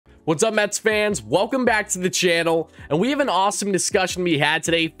What's up, Mets fans? Welcome back to the channel, and we have an awesome discussion we had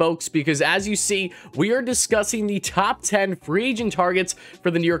today, folks, because as you see, we are discussing the top 10 free agent targets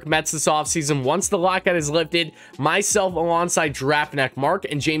for the New York Mets this offseason once the lockout is lifted. Myself, alongside Draftneck Mark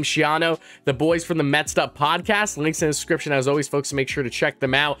and James Shiano, the boys from the Mets'd podcast. Links in the description, as always, folks, so make sure to check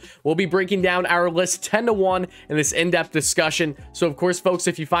them out. We'll be breaking down our list 10 to 1 in this in-depth discussion. So, of course, folks,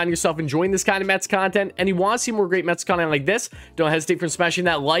 if you find yourself enjoying this kind of Mets content and you want to see more great Mets content like this, don't hesitate from smashing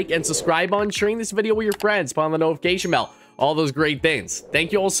that like and subscribe button, sharing this video with your friends, put on the notification bell, all those great things.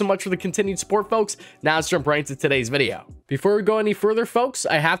 Thank you all so much for the continued support, folks. Now let's jump right into today's video. Before we go any further, folks,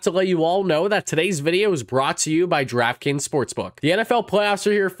 I have to let you all know that today's video is brought to you by DraftKings Sportsbook. The NFL playoffs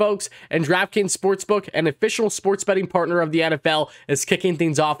are here, folks, and DraftKings Sportsbook, an official sports betting partner of the NFL, is kicking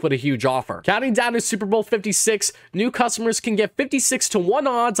things off with a huge offer. Counting down to Super Bowl 56, new customers can get 56 to 1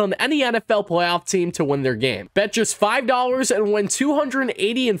 odds on any NFL playoff team to win their game. Bet just $5 and win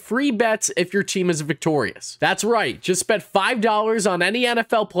 $280 in free bets if your team is victorious. That's right, just bet $5 on any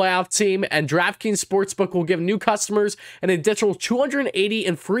NFL playoff team, and DraftKings Sportsbook will give new customers an additional $280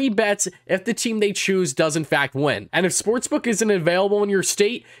 in free bets if the team they choose does in fact win. And if Sportsbook isn't available in your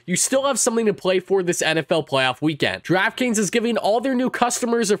state, you still have something to play for this NFL playoff weekend. DraftKings is giving all their new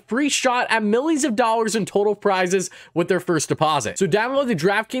customers a free shot at millions of dollars in total prizes with their first deposit. So download the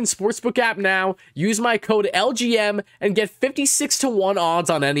DraftKings Sportsbook app now, use my code LGM, and get 56 to 1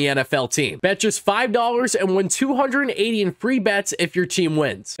 odds on any NFL team. Bet just $5 and win $280 in free bets if your team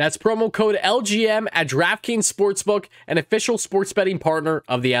wins. That's promo code LGM at DraftKings Sportsbook, an official sports betting partner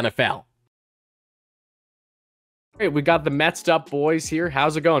of the NFL. All right, we got the Mets'd up boys here.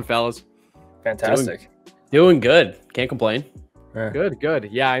 How's it going, fellas? Fantastic. Doing good. Can't complain. Good.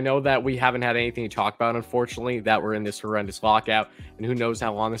 Yeah, I know that we haven't had anything to talk about, unfortunately, that we're in this horrendous lockout, and who knows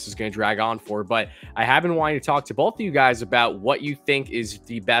how long this is going to drag on for. But I have been wanting to talk to both of you guys about what you think is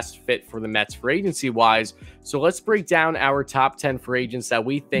the best fit for the Mets free agency-wise. So let's break down our top 10 free agents that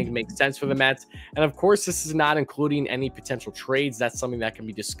we think make sense for the Mets. And of course, this is not including any potential trades. That's something that can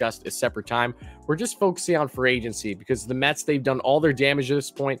be discussed a separate time. We're just focusing on free agency because the Mets, they've done all their damage at this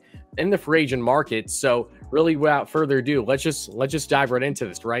point in the free agent market. So really, without further ado, let's just dive right into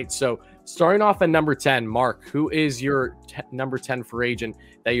this, right? So starting off at number 10, Mark, who is your number 10 free agent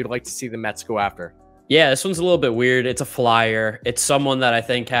that you'd like to see the Mets go after? Yeah, this one's a little bit weird. It's a flyer. It's someone that I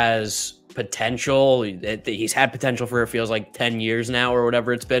think has potential. He's had potential for, it feels like, 10 years now or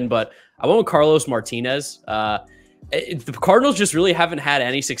whatever it's been. But I went with Carlos Martinez. The Cardinals just really haven't had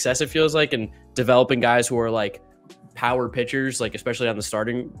any success, it feels like, in developing guys who are like power pitchers, like especially on the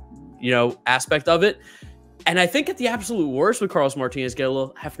starting, aspect of it. And I think at the absolute worst with Carlos Martinez, get a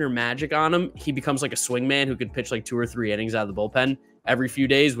little Hefner magic on him, he becomes like a swingman who could pitch like 2 or 3 innings out of the bullpen every few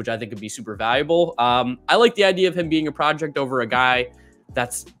days, which I think could be super valuable. I like the idea of him being a project over a guy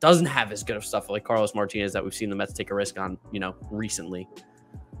that doesn't have as good of stuff like Carlos Martinez that we've seen the Mets take a risk on, recently.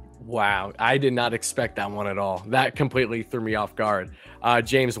 Wow, I did not expect that one at all. That completely threw me off guard.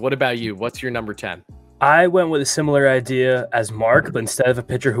 James, what about you? What's your number 10? I went with a similar idea as Mark, but instead of a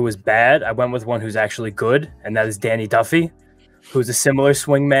pitcher who was bad, I went with one who's actually good, and that is Danny Duffy, who's a similar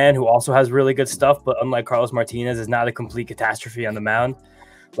swingman who also has really good stuff, but unlike Carlos Martinez, is not a complete catastrophe on the mound.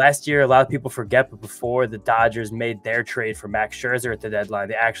 Last year, a lot of people forget, but before the Dodgers made their trade for Max Scherzer at the deadline,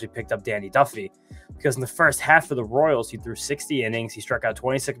 they actually picked up Danny Duffy, because in the first half of the Royals, he threw 60 innings, he struck out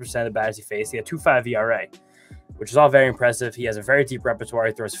 26% of the batters he faced, he had 2.5 ERA, which is all very impressive. He has a very deep repertoire.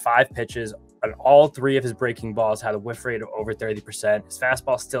 He throws 5 pitches, and all 3 of his breaking balls had a whiff rate of over 30%. His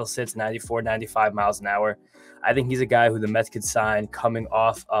fastball still sits 94, 95 miles an hour. I think he's a guy who the Mets could sign coming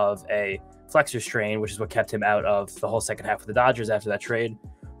off of a flexor strain, which is what kept him out of the whole second half of the Dodgers after that trade,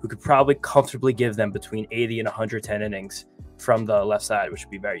 who could probably comfortably give them between 80 and 110 innings from the left side, which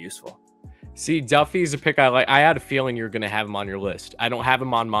would be very useful. See, Duffy's a pick I like. I had a feeling you're going to have him on your list. I don't have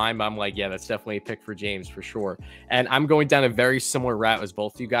him on mine, but I'm like, yeah, that's definitely a pick for James for sure. And I'm going down a very similar route as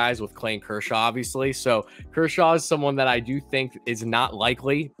both you guys with Clay and Kershaw, obviously. So Kershaw is someone that I do think is not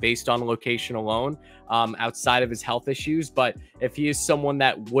likely based on location alone, outside of his health issues. But if he is someone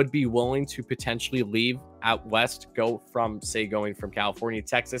that would be willing to potentially leave out west, going from California to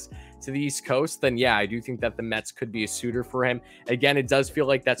Texas to the East Coast, then yeah, I do think that the Mets could be a suitor for him. Again, it does feel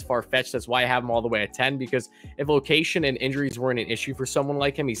like that's far-fetched. That's why I have him all the way at 10, because if location and injuries weren't an issue for someone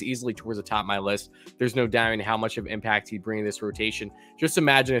like him, he's easily towards the top of my list. There's no doubting how much of impact he'd bring in this rotation. Just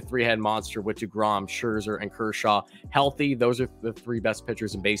imagine a 3-head monster with DeGrom, Scherzer, and Kershaw healthy. Those are the 3 best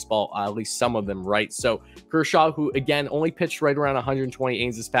pitchers in baseball, at least some of them, right? So Kershaw, who again only pitched right around 120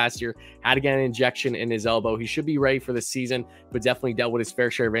 innings this past year, had to get an injection in his elbow. He should be ready for the season, but definitely dealt with his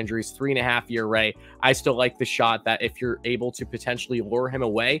fair share of injuries. 3.5-year Ray. I still like the shot that if you're able to potentially lure him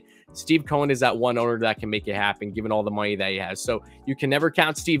away, Steve Cohen is that one owner that can make it happen, given all the money that he has. So you can never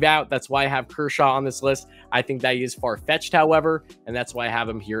count Steve out. That's why I have Kershaw on this list. I think that he is far-fetched, however, and that's why I have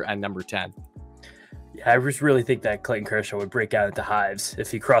him here at number 10. Yeah, I just really think that Clayton Kershaw would break out into hives if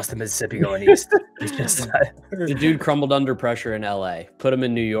he crossed the Mississippi going east. The dude crumbled under pressure in LA. Put him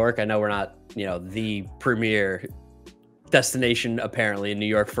in New York. I know we're not, the premier destination apparently in New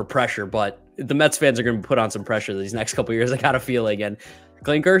York for pressure, but the Mets fans are going to put on some pressure these next couple of years. I got a feeling. And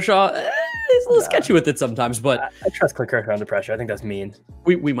Clayton Kershaw is a little sketchy with it sometimes, but I trust Clayton Kershaw under pressure. I think that's mean.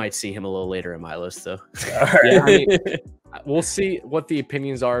 We might see him a little later in my list, though. Yeah, I mean, we'll see what the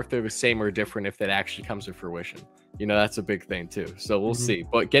opinions are, if they're the same or different, if that actually comes to fruition. That's a big thing too. So we'll see.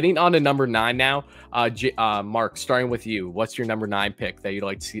 But getting on to number 9 now, Mark, starting with you, what's your number 9 pick that you'd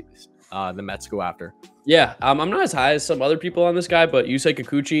like to see the Mets go after? Yeah, I'm not as high as some other people on this guy, but Yusei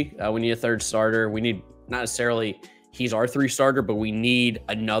Kikuchi, we need a third starter. We need not necessarily he's our 3 starter, but we need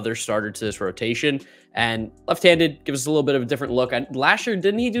another starter to this rotation. And left-handed gives us a little bit of a different look. And last year,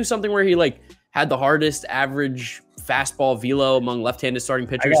 didn't he do something where he had the hardest average fastball velo among left-handed starting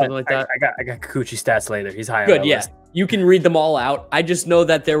pitchers, something like that? I got Kikuchi stats later. He's high on Good, my yeah. list. You can read them all out. I just know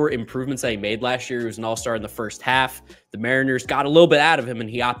that there were improvements that he made last year. He was an all-star in the first half. The Mariners got a little bit out of him, and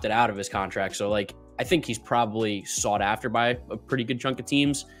he opted out of his contract. So, I think he's probably sought after by a pretty good chunk of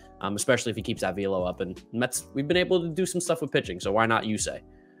teams, especially if he keeps that velo up. And Mets, we've been able to do some stuff with pitching, so why not Yusei?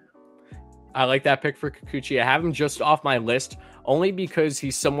 I like that pick for Kikuchi. I have him just off my list only because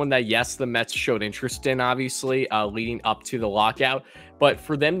he's someone that, yes, the Mets showed interest in, obviously, leading up to the lockout. But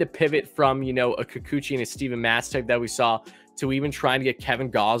for them to pivot from, a Kikuchi and a Steven Matz type that we saw to even trying to get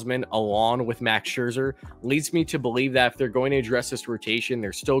Kevin Gausman along with Max Scherzer leads me to believe that if they're going to address this rotation,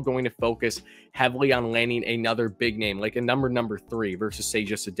 they're still going to focus heavily on landing another big name, like a number 3 versus, say,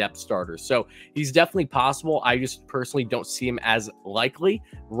 just a depth starter. So he's definitely possible. I just personally don't see him as likely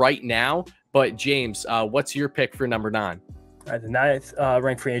right now. But James, what's your pick for number 9? The 9th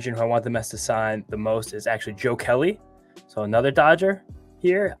ranked free agent who I want the Mets to sign the most is actually Joe Kelly. So another Dodger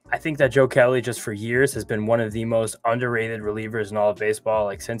here. I think that Joe Kelly just for years has been one of the most underrated relievers in all of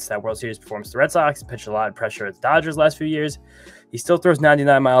baseball. Since that World Series performance to the Red Sox, he pitched a lot of pressure at the Dodgers last few years. He still throws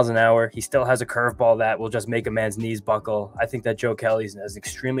 99 miles an hour. He still has a curveball that will just make a man's knees buckle. I think that Joe Kelly is an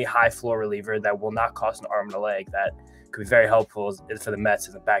extremely high floor reliever that will not cost an arm and a leg. That could be very helpful for the Mets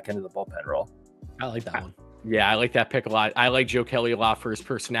in the back end of the bullpen role. I like that one. Yeah, I like that pick a lot. I like Joe Kelly a lot for his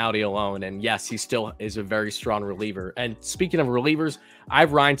personality alone. And yes, he still is a very strong reliever. And speaking of relievers, I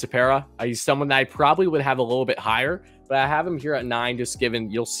have Ryan Tepera. He's someone that I probably would have a little bit higher, but I have him here at 9, just given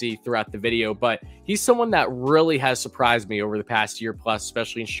you'll see throughout the video. But he's someone that really has surprised me over the past year plus,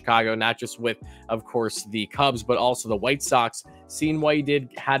 especially in Chicago, not just with, of course, the Cubs, but also the White Sox. Seeing what he did,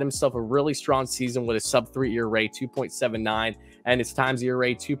 had himself a really strong season with a sub-3 ERA, 2.79. And his times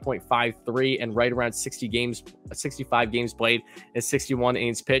ERA 2.53 and right around 65 games played and 61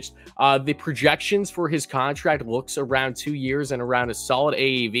 innings pitched. The projections for his contract looks around 2 years and around a solid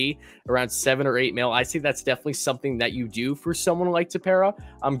AAV, around 7 or 8 mil. I say that's definitely something that you do for someone like Tepera.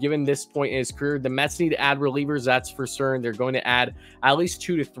 Given this point in his career, the Mets need to add relievers. That's for certain. They're going to add at least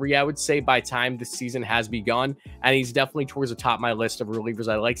 2 to 3, I would say, by time the season has begun. And he's definitely towards the top of my list of relievers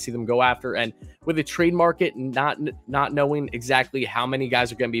I'd like to see them go after. And with the trade market not knowing exactly how many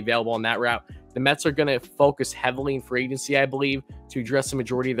guys are going to be available on that route, the Mets are going to focus heavily in free agency, I believe, to address the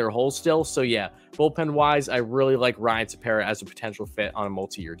majority of their holes still. So yeah, bullpen-wise, I really like Ryan Tepera as a potential fit on a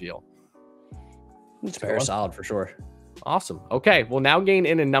multi-year deal. Tepera solid for sure. Awesome. Okay, well, now getting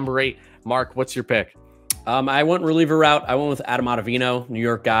in at number 8. Mark, what's your pick? I went reliever route. I went with Adam Ottavino, New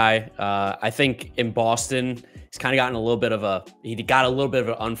York guy. I think in Boston, he's kind of gotten a little bit of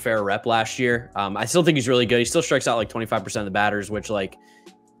an unfair rep last year. I still think he's really good. He still strikes out like 25% of the batters, which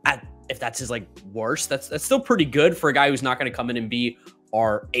if that's his worst, that's still pretty good for a guy who's not going to come in and be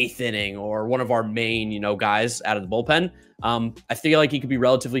our 8th inning or one of our main, guys out of the bullpen. I feel like he could be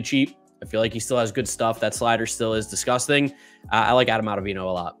relatively cheap. I feel like he still has good stuff. That slider still is disgusting. I like Adam Ottavino a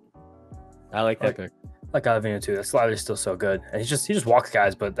lot. I like that pick. I like Ottavino too. The slider is still so good, and he just walks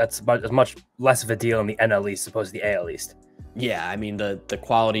guys, but that's much less of a deal in the NL East opposed to the AL East. Yeah, I mean the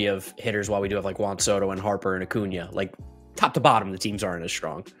quality of hitters, while we do have Juan Soto and Harper and Acuna, top to bottom, the teams aren't as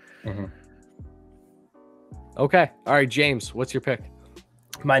strong. Mm-hmm. Okay, all right, James, what's your pick?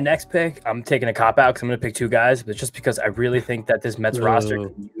 My next pick, I'm taking a cop out because I'm going to pick 2 guys, but just because I really think that this Mets roster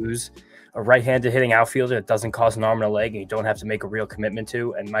can use a right-handed hitting outfielder that doesn't cost an arm and a leg and you don't have to make a real commitment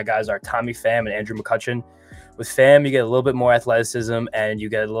to. And my guys are Tommy Pham and Andrew McCutchen. With Pham, you get a little bit more athleticism and you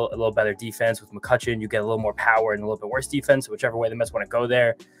get a little better defense. With McCutchen, you get a little more power and a little bit worse defense, whichever way the Mets want to go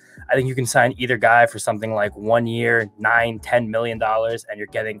there. I think you can sign either guy for something like 1 year, $9-10 million, and you're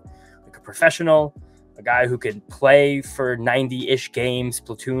getting like a professional, a guy who can play for 90-ish games,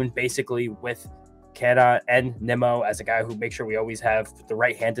 platoon basically with Canna and Nimmo as a guy who makes sure we always have the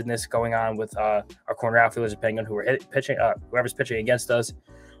right-handedness going on with our corner outfielders, depending on who we're pitching, whoever's pitching against us,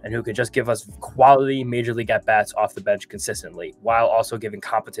 and who could just give us quality major league at-bats off the bench consistently, while also giving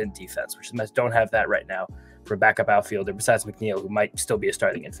competent defense, which the Mets don't have that right now for a backup outfielder, besides McNeil, who might still be a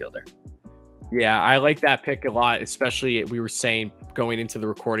starting infielder. Yeah, I like that pick a lot, especially we were saying going into the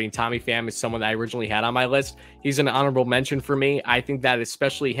recording, Tommy Pham is someone that I originally had on my list. He's an honorable mention for me. I think that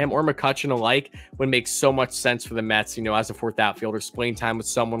especially him or McCutchen alike would make so much sense for the Mets, you know, as a fourth outfielder, splitting time with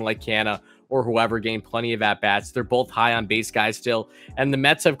someone like Canna or whoever gained plenty of at-bats. They're both high on base guys still. And the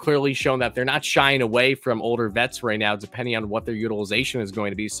Mets have clearly shown that they're not shying away from older vets right now, depending on what their utilization is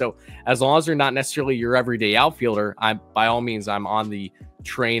going to be. So as long as they're not necessarily your everyday outfielder, by all means, I'm on the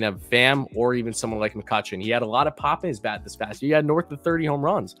train of Pham or even someone like McCutchen. He had a lot of pop in his bat this past year. He had north of 30 home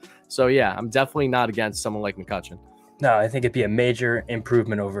runs. So yeah, I'm definitely not against someone like McCutchen. No, I think it'd be a major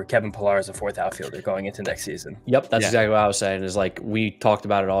improvement over Kevin Pillar as a fourth outfielder going into next season. Yep, that's exactly what I was saying. Is like we talked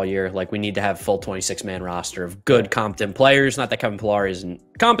about it all year. Like we need to have full 26-man roster of good, competent players. Not that Kevin Pillar isn't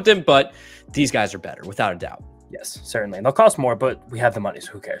competent, but these guys are better, without a doubt. Yes, certainly. And they'll cost more, but we have the money,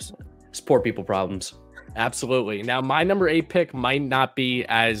 so who cares? It's poor people problems. Absolutely. Now, my number 8 pick might not be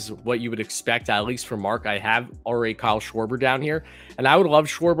as what you would expect, at least for Mark. I have already Kyle Schwarber down here, and I would love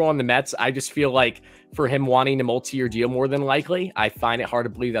Schwarber on the Mets. I just feel like for him wanting a multi-year deal more than likely, I find it hard to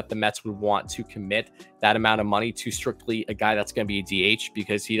believe that the Mets would want to commit that amount of money to strictly a guy that's going to be a DH,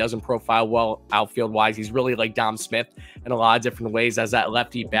 because he doesn't profile well outfield-wise. He's really like Dom Smith in a lot of different ways as that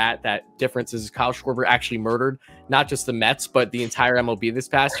lefty bat. That difference is Kyle Schwarber actually murdered not just the Mets, but the entire MLB this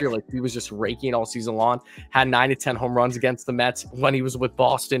past year. Like he was just raking all season long, had 9 to 10 home runs against the Mets when he was with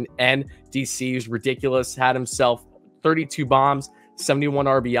Boston and DC. He was ridiculous, had himself 32 bombs, 71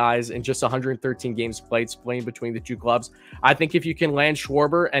 RBIs in just 113 games played, splitting between the two clubs. I think if you can land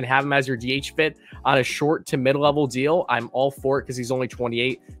Schwarber and have him as your DH fit on a short to mid-level deal, I'm all for it because he's only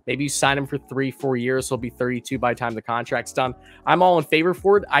 28. Maybe you sign him for 3-4 years. He'll be 32 by the time the contract's done. I'm all in favor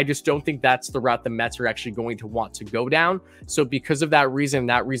for it. I just don't think that's the route the Mets are actually going to want to go down. So because of that reason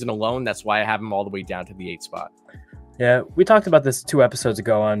alone, that's why I have him all the way down to the 8th spot. Yeah, we talked about this 2 episodes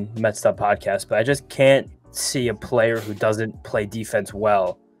ago on Mets'd podcast, but I just can't see a player who doesn't play defense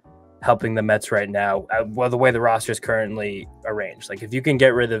well helping the Mets right now. Well, the way the roster is currently arranged, like if you can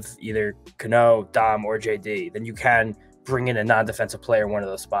get rid of either Cano, Dom, or JD, then you can bring in a non-defensive player in one of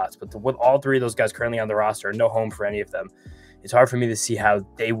those spots. But with all 3 of those guys currently on the roster, no home for any of them, it's hard for me to see how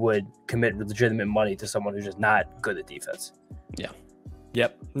they would commit legitimate money to someone who's just not good at defense. Yeah.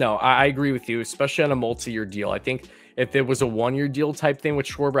 Yep. No, I agree with you, especially on a multi-year deal. I think if it was a 1-year deal type thing with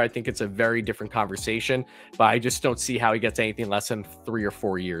Schwarber, I think it's a very different conversation, but I just don't see how he gets anything less than 3 or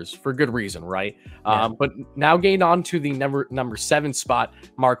 4 years for good reason, right? Yeah. But now getting on to the number 7 spot,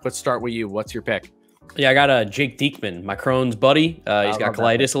 Mark, let's start with you. What's your pick? Yeah, I got Jake Diekman, my Crohn's buddy. He's got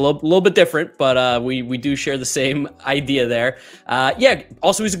colitis, a little bit different, but we do share the same idea there. Yeah,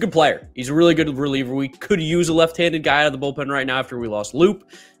 also he's a good player. He's a really good reliever. We could use a left-handed guy out of the bullpen right now after we lost Loop.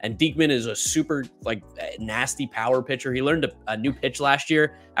 And Diekman is a super nasty power pitcher. He learned a new pitch last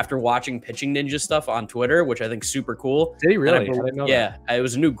year after watching Pitching Ninja stuff on Twitter, which I think is super cool. Did he really? Yeah, it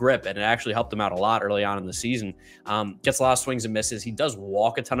was a new grip, and it actually helped him out a lot early on in the season. Gets a lot of swings and misses. He does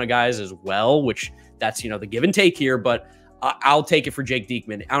walk a ton of guys as well, which that's, the give and take here, but I'll take it for Jake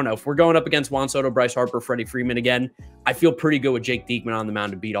Diekman. I don't know. If we're going up against Juan Soto, Bryce Harper, Freddie Freeman again, I feel pretty good with Jake Diekman on the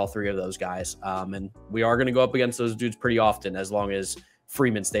mound to beat all 3 of those guys. And we are going to go up against those dudes pretty often as long as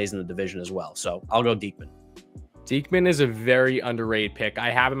Freeman stays in the division as well. So I'll go Diekman. Diekman is a very underrated pick. I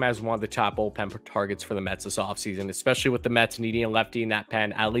have him as one of the top bullpen targets for the Mets this offseason, especially with the Mets needing a lefty in that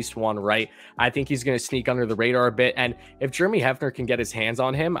pen, at least one right. I think he's going to sneak under the radar a bit. And if Jeremy Hefner can get his hands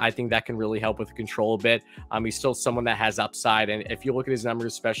on him, I think that can really help with control a bit. He's still someone that has upside. And if you look at his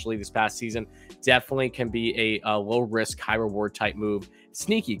numbers, especially this past season, definitely can be a low risk, high reward type move.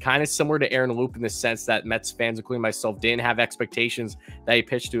 Sneaky, kind of similar to Aaron Loop in the sense that Mets fans, including myself, didn't have expectations that he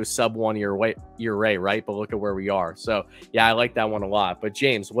pitched to a sub 1 year ERA, right? But look at where we are. So yeah, I like that one a lot. But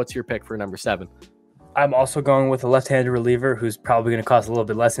James, what's your pick for number 7? I'm also going with a left-handed reliever who's probably going to cost a little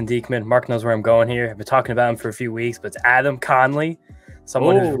bit less than Diekman. Mark knows where I'm going here. I've been talking about him for a few weeks, but it's Adam Conley.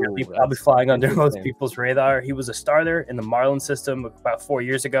 Someone who's really Oh, probably that's flying under most interesting. people's radar. He was a starter in the Marlins system about 4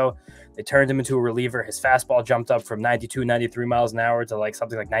 years ago. They turned him into a reliever. His fastball jumped up from 92, 93 miles an hour to like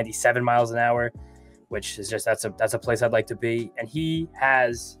something like 97 miles an hour, which is just that's a place I'd like to be. And he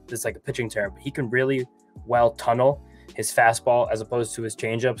has this like a pitching term, but he can really well tunnel his fastball as opposed to his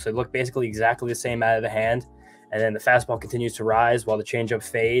changeup. So they look basically exactly the same out of the hand. And then the fastball continues to rise while the changeup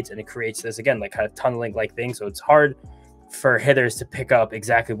fades, and it creates this again like kind of tunneling like thing. So it's hard for hitters to pick up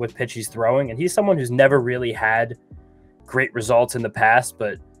exactly what pitch he's throwing. And he's someone who's never really had great results in the past,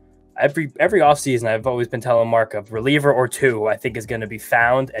 but every offseason I've always been telling Mark a reliever or two who I think is going to be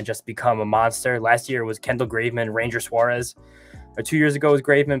found and just become a monster. Last year was Kendall Graveman, Ranger Suarez, or 2 years ago was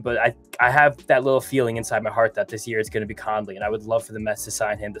Graveman, but I have that little feeling inside my heart that this year it's going to be Conley, and I would love for the Mets to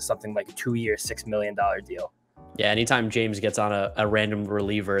sign him to something like a 2-year, $6 million deal. Yeah, anytime James gets on a random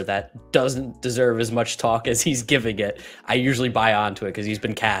reliever that doesn't deserve as much talk as he's giving it, I usually buy onto it because he's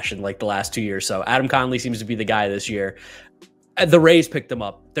been cash in like the last 2 years. So Adam Conley seems to be the guy this year. The Rays picked him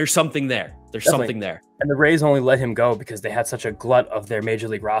up. There's something there. There's Definitely. something there. And the Rays only let him go because they had such a glut of their major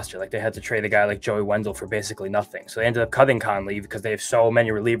league roster. Like they had to trade a guy like Joey Wendell for basically nothing. So they ended up cutting Conley because they have so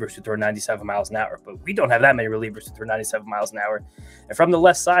many relievers who throw 97 miles an hour. But we don't have that many relievers who throw 97 miles an hour. And from the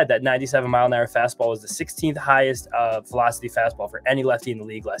left side, that 97-mile-an-hour fastball was the 16th highest velocity fastball for any lefty in the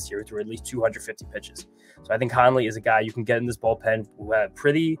league last year, who threw at least 250 pitches. So I think Conley is a guy you can get in this bullpen who had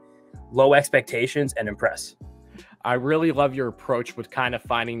pretty low expectations and impress. I really love your approach with kind of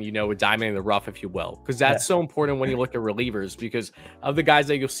finding, a diamond in the rough, if you will, because that's so important when you look at relievers, because of the guys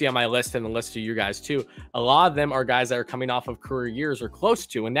that you'll see on my list and the list of you guys too, a lot of them are guys that are coming off of career years or close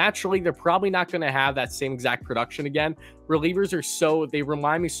to, and naturally they're probably not going to have that same exact production again. Relievers are they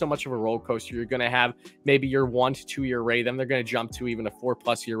remind me so much of a roller coaster. You're going to have maybe your 1 to 2 year rate, then they're going to jump to even a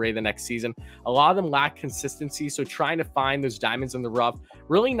 4+ year rate the next season. A lot of them lack consistency, so trying to find those diamonds in the rough,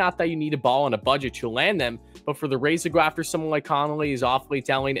 really not that you need a ball on a budget to land them, but for the Rays to go after someone like Connolly is awfully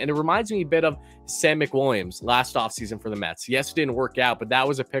telling. And it reminds me a bit of Sam McWilliams last offseason for the Mets. Yes, it didn't work out, but that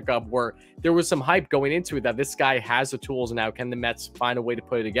was a pickup where there was some hype going into it that this guy has the tools. Now, can the Mets find a way to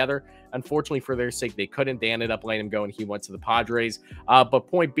put it together? Unfortunately, for their sake, they couldn't. They ended up letting him go, and he went to the Padres. But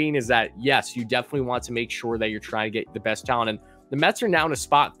point being is that, yes, you definitely want to make sure that you're trying to get the best talent. And the Mets are now in a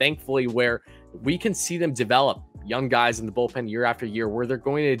spot, thankfully, where we can see them develop young guys in the bullpen year after year, where they're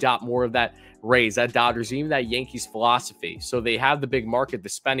going to adopt more of that Rays, that Dodgers, even that Yankees philosophy. So they have the big market, the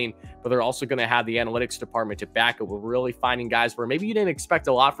spending, but they're also going to have the analytics department to back it. We're really finding guys where maybe you didn't expect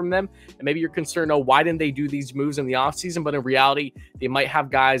a lot from them, and maybe you're concerned, why didn't they do these moves in the offseason? But in reality, they might have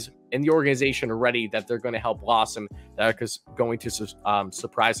guys in the organization already that they're going to help blossom, that is going to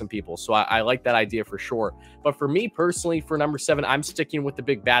surprise some people. So I like that idea for sure. But for me personally, for number 7, I'm sticking with the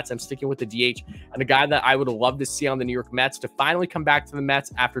big bats. I'm sticking with the DH, and the guy that I would love to see on the New York Mets to finally come back to the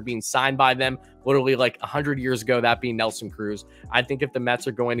Mets after being signed by them literally like 100 years ago, that being Nelson Cruz. I think if the Mets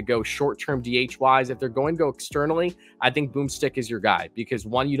are going to go short-term DH wise, if they're going to go externally, I think Boomstick is your guy, because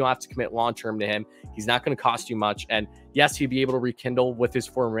one, you don't have to commit long-term to him. He's not going to cost you much. And yes, he'd be able to rekindle with his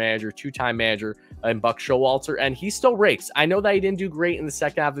former manager, 2-time manager, and Buck Showalter, and he still rakes. I know that he didn't do great in the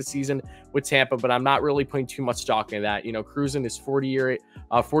second half of the season with Tampa, but I'm not really putting too much stock in that. Cruz in his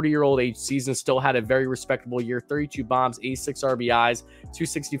 40-year-old age season still had a very respectable year, 32 bombs, 86 RBIs,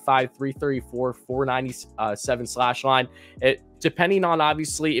 265, 334, 497 slash line. Depending on,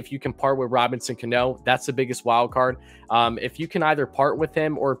 obviously, if you can part with Robinson Cano, that's the biggest wild card. If you can either part with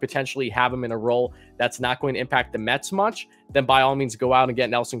him or potentially have him in a role that's not going to impact the Mets much, then by all means go out and get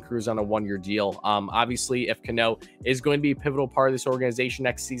Nelson Cruz on a 1-year deal. Obviously, if Cano is going to be a pivotal part of this organization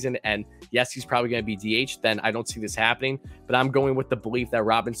next season, and yes, he's probably going to be DH, then I don't see this happening. But I'm going with the belief that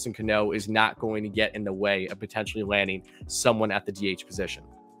Robinson Cano is not going to get in the way of potentially landing someone at the DH position.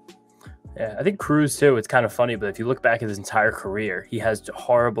 Yeah, I think Cruz too, it's kind of funny, but if you look back at his entire career, he has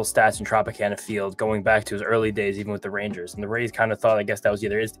horrible stats in Tropicana Field going back to his early days, even with the Rangers. And the Rays kind of thought, I guess, that was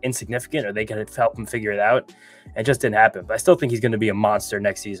either insignificant or they could help him figure it out. And it just didn't happen. But I still think he's going to be a monster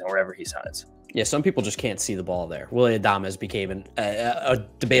next season wherever he signs. Yeah, some people just can't see the ball there. Willie Adames became a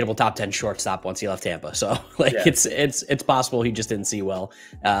debatable top 10 shortstop once he left Tampa. So it's possible he just didn't see well.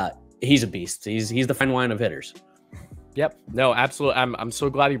 He's a beast. He's the fine wine of hitters. Yep. No, absolutely. I'm so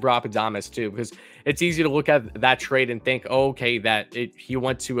glad you brought up Adames too, because it's easy to look at that trade and think, he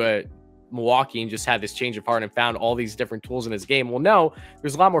went to Milwaukee and just had this change of heart and found all these different tools in his game. Well, no,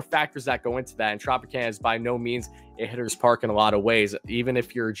 there's a lot more factors that go into that. And Tropicana is by no means a hitter's park in a lot of ways. Even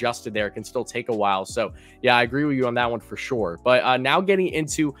if you're adjusted there, it can still take a while. So yeah, I agree with you on that one for sure. But now getting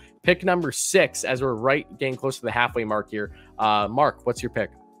into pick number 6, as we're getting close to the halfway mark here. Mark, what's your pick?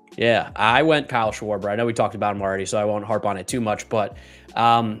 Yeah, I went Kyle Schwarber. I know we talked about him already, so I won't harp on it too much. But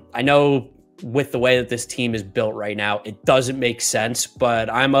I know with the way that this team is built right now, it doesn't make sense. But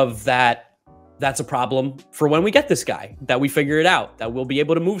I'm of that. That's a problem for when we get this guy, that we figure it out, that we'll be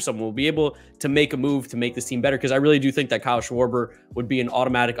able to move someone. We'll be able to make a move to make this team better. Because I really do think that Kyle Schwarber would be an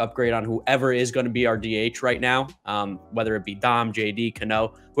automatic upgrade on whoever is going to be our DH right now, whether it be Dom, JD,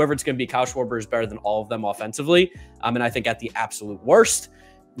 Cano, whoever it's going to be. Kyle Schwarber is better than all of them offensively. And I think at the absolute worst,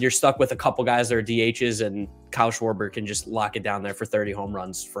 you're stuck with a couple guys that are DHs, and Kyle Schwarber can just lock it down there for 30 home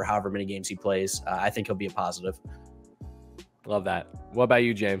runs for however many games he plays. I think he'll be a positive. Love that. What about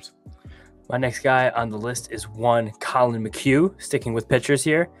you, James? My next guy on the list is one Colin McHugh, sticking with pitchers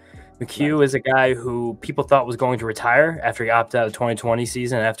here. McHugh is a guy who people thought was going to retire after he opted out of the 2020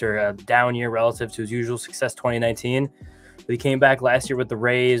 season after a down year relative to his usual success 2019. But he came back last year with the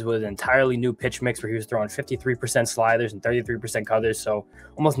Rays with an entirely new pitch mix where he was throwing 53% sliders and 33% cutters. So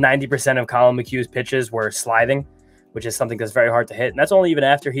almost 90% of Colin McHugh's pitches were sliding, which is something that's very hard to hit. And that's only even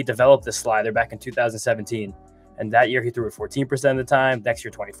after he developed the slider back in 2017. And that year he threw it 14% of the time. Next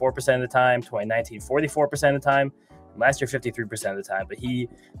year, 24% of the time. 2019, 44% of the time. And last year, 53% of the time. But he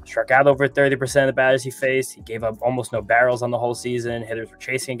struck out over 30% of the batters he faced. He gave up almost no barrels on the whole season. Hitters were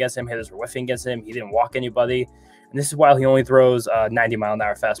chasing against him. Hitters were whiffing against him. He didn't walk anybody. And this is while he only throws a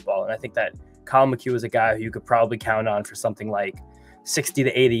 90-mile-an-hour fastball. And I think that Colin McHugh is a guy who you could probably count on for something like 60 to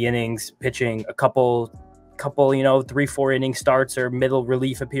 80 innings, pitching a couple 3-4 inning starts or middle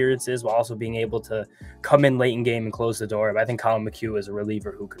relief appearances, while also being able to come in late in game and close the door. But I think Colin McHugh is a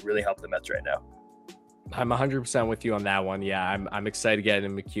reliever who could really help the Mets right now. I'm 100% with you on that one. Yeah, I'm excited to get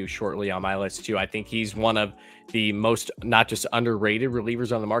in McHugh shortly on my list too. I think he's one of the most not just underrated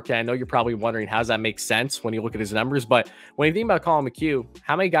relievers on the market. I know you're probably wondering how does that make sense when you look at his numbers, but when you think about Colin McHugh,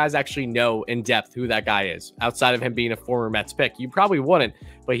 how many guys actually know in depth who that guy is outside of him being a former Mets pick? You probably wouldn't,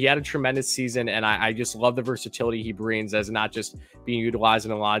 but he had a tremendous season, and I just love the versatility he brings as not just being utilized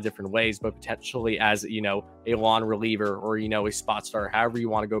in a lot of different ways, but potentially as, a lawn reliever or, a spot starter, however you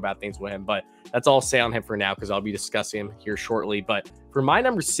want to go about things with him. But that's all I'll say on him for now, because I'll be discussing him here shortly. But for my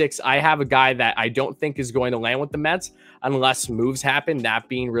number 6, I have a guy that I don't think is going to land with the Mets unless moves happen, that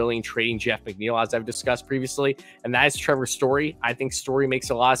being really in trading Jeff McNeil, as I've discussed previously, and that is Trevor Story. I think Story makes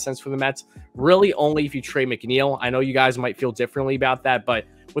a lot of sense for the Mets, really only if you trade McNeil. I know you guys might feel differently about that, but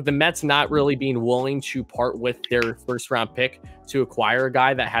with the Mets not really being willing to part with their first-round pick to acquire a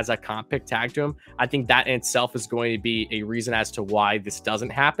guy that has a comp pick tag to him, I think that in itself is going to be a reason as to why this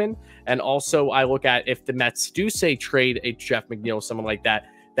doesn't happen. And also, I look at if the Mets do say trade a Jeff McNeil, someone like that,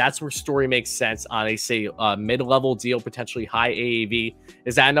 that's where Story makes sense on a mid-level deal, potentially high AAV.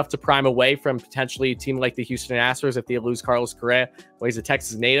 Is that enough to prime away from potentially a team like the Houston Astros if they lose Carlos Correa? Well, he's a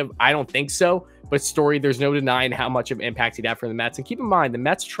Texas native. I don't think so. But Story, there's no denying how much of an impact he'd have for the Mets. And keep in mind, the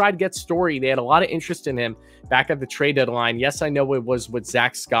Mets tried to get Story. They had a lot of interest in him back at the trade deadline. Yes, I know it was with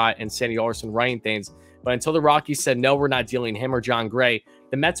Zach Scott and Sandy Alderson writing things, but until the Rockies said, no, we're not dealing him or John Gray,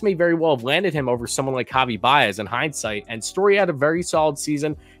 the Mets may very well have landed him over someone like Javi Baez in hindsight. And Story had a very solid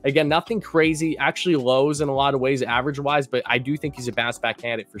season. Again, nothing crazy, actually lows in a lot of ways average-wise, but I do think he's a bounce-back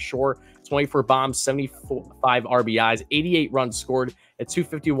candidate for sure. 24 bombs, 75 RBIs, 88 runs scored at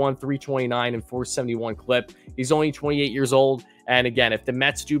 251, 329, and 471 clip. He's only 28 years old. And again, if the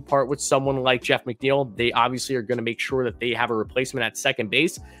Mets do part with someone like Jeff McNeil, they obviously are going to make sure that they have a replacement at second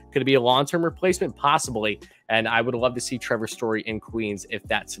base. Could it be a long-term replacement? Possibly. And I would love to see Trevor Story in Queens if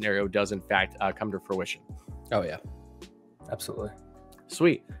that scenario does, in fact, come to fruition. Oh, yeah. Absolutely.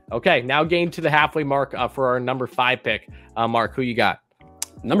 Sweet. Okay, now getting to the halfway mark for our number 5 pick. Mark, who you got?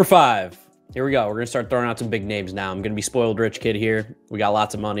 Number 5. Here we go. We're going to start throwing out some big names now. I'm going to be spoiled rich kid here. We got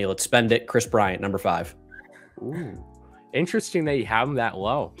lots of money. Let's spend it. Chris Bryant, number 5. Ooh. Interesting that you have him that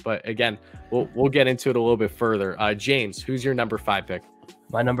low. But again, we'll get into it a little bit further. James, who's your number 5 pick?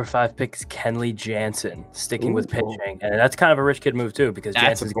 My number 5 pick is Kenley Jansen, sticking with pitching. And that's kind of a rich kid move, too, because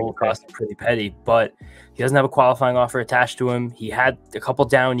Jansen's going to cost pretty petty. But he doesn't have a qualifying offer attached to him. He had a couple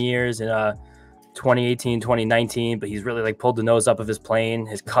down years in 2018, 2019, but he's really pulled the nose up of his plane.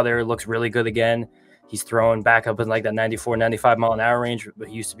 His cutter looks really good again. He's throwing back up in that 94, 95 mile an hour range, but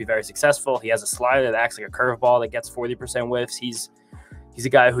he used to be very successful. He has a slider that acts like a curveball that gets 40% whiffs. He's a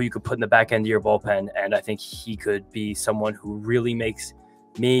guy who you could put in the back end of your bullpen, and I think he could be someone who really makes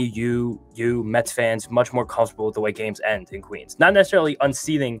me, you, Mets fans, much more comfortable with the way games end in Queens. Not necessarily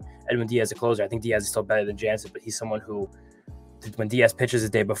unseating Edwin Diaz a closer. I think Diaz is still better than Jansen, but he's someone who, when Diaz pitches the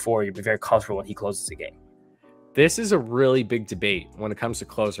day before, you'd be very comfortable when he closes the game. This is a really big debate when it comes to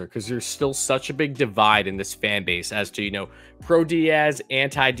closer because there's still such a big divide in this fan base as to, pro Diaz,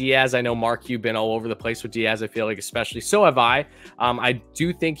 anti Diaz. I know, Mark, you've been all over the place with Diaz. I feel like, especially so have I. I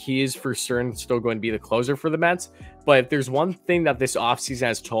do think he is for certain still going to be the closer for the Mets. But if there's one thing that this offseason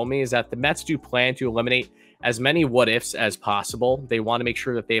has told me is that the Mets do plan to eliminate as many what ifs as possible. They want to make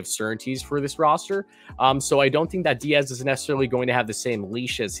sure that they have certainties for this roster. So I don't think that Diaz is necessarily going to have the same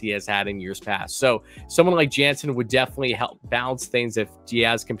leash as he has had in years past. So someone like Jansen would definitely help balance things if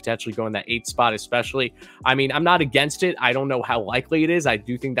Diaz can potentially go in that 8th spot, especially. I mean, I'm not against it. I don't know how likely it is. I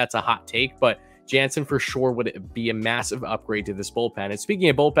do think that's a hot take, but Jansen for sure would be a massive upgrade to this bullpen. And speaking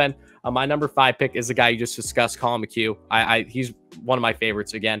of bullpen, my number 5 pick is the guy you just discussed, Colin McHugh. He's one of my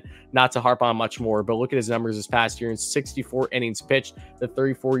favorites. Again, not to harp on much more, but look at his numbers this past year. In 64 innings pitched, the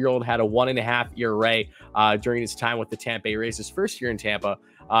 34-year-old had a 1.5 ERA during his time with the Tampa Bay Rays, his first year in Tampa.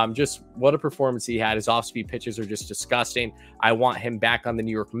 Just what a performance he had. His off-speed pitches are just disgusting. I want him back on the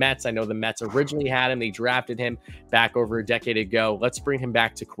New York Mets. I know the Mets originally had him. They drafted him back over a decade ago. Let's bring him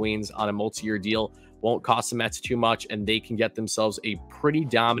back to Queens on a multi-year deal. Won't cost the Mets too much, and they can get themselves a pretty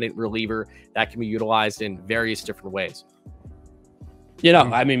dominant reliever that can be utilized in various different ways.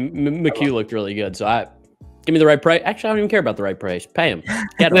 I mean, McHugh looked really good, so give me the right price. Actually, I don't even care about the right price. Pay him.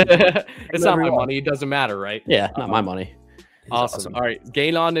 Get him. It's not my money. It doesn't matter, right? Yeah, not my money. Awesome. All right,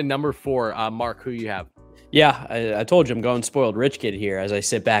 gain on to number 4. Mark, who you have? Yeah, I told you I'm going spoiled rich kid here as I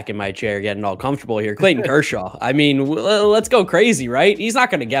sit back in my chair getting all comfortable here. Clayton Kershaw. I mean, let's go crazy, right? He's not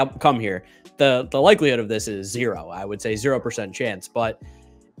going to come here. The likelihood of this is 0. I would say 0% chance. But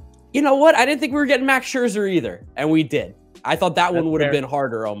you know what? I didn't think we were getting Max Scherzer either, and we did. I thought that one would have been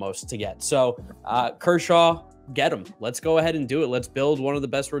harder almost to get. So Kershaw, get him. Let's go ahead and do it. Let's build one of the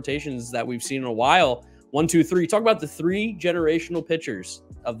best rotations that we've seen in a while. 1, 2, 3. Talk about the 3 generational pitchers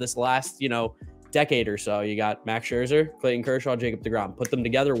of this last, decade or so. You got Max Scherzer, Clayton Kershaw, Jacob deGrom. Put them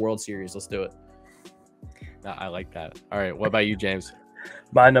together, World Series. Let's do it. I like that. All right. What about you, James?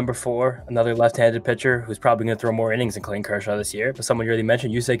 My number 4, another left-handed pitcher who's probably going to throw more innings than Clayton Kershaw this year, but someone you already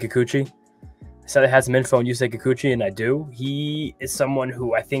mentioned, Yusei Kikuchi. I said I had some info on Yusei Kikuchi, and I do. He is someone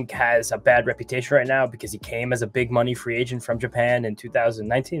who I think has a bad reputation right now because he came as a big money free agent from Japan in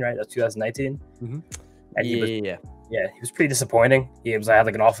 2019, right? That's 2019. Mm-hmm. And he was pretty disappointing. He had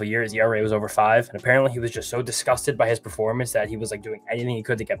like an awful year. His ERA was over 5, and apparently he was just so disgusted by his performance that he was like doing anything he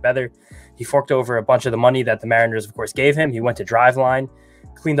could to get better. He forked over a bunch of the money that the Mariners, of course, gave him. He went to Driveline,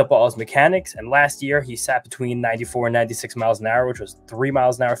 cleaned up all his mechanics, and last year he sat between 94 and 96 miles an hour, which was 3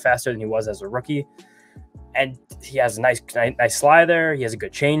 miles an hour faster than he was as a rookie. And he has a nice slider. He has a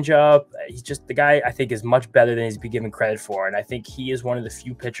good changeup. He's just the guy I think is much better than he's been given credit for. And I think he is one of the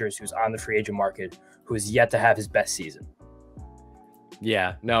few pitchers who's on the free agent market who is yet to have his best season.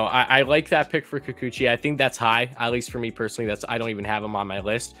 Yeah, no, I like that pick for Kikuchi. I think that's high, at least for me personally. I don't even have him on my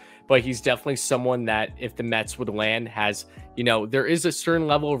list, but he's definitely someone that if the Mets would land has, there is a certain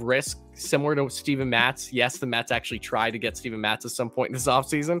level of risk similar to Steven Matz. Yes, the Mets actually tried to get Steven Matz at some point in this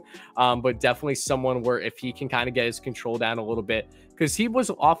offseason, but definitely someone where if he can kind of get his control down a little bit, because he was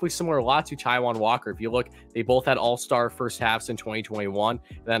awfully similar a lot to Taijuan Walker. If you look, they both had all-star first halves in 2021,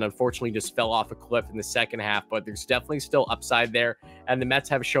 and then unfortunately just fell off a cliff in the second half, but there's definitely still upside there, and the Mets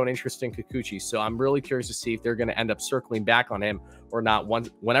have shown interest in Kikuchi, so I'm really curious to see if they're going to end up circling back on him or not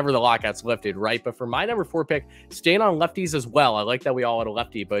whenever the lockout's lifted, right? But for my number 4 pick, staying on lefties as well, I like that we all had a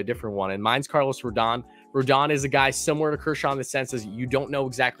lefty, but a different one, and mine's Carlos Rodon. Rodon is a guy similar to Kershaw in the sense as you don't know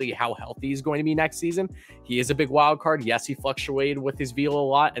exactly how healthy he's going to be next season. He is a big wild card. Yes, he fluctuated with his velo a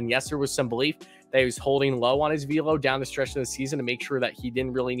lot. And yes, there was some belief that he was holding low on his velo down the stretch of the season to make sure that he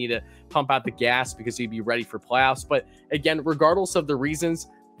didn't really need to pump out the gas because he'd be ready for playoffs. But again, regardless of the reasons,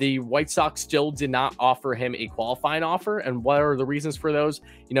 the White Sox still did not offer him a qualifying offer. And what are the reasons for those?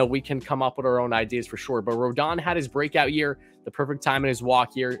 We can come up with our own ideas for sure. But Rodon had his breakout year, the perfect time in his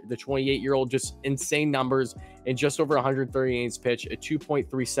walk year. The 28-year-old, just insane numbers in just over 130 innings pitch, a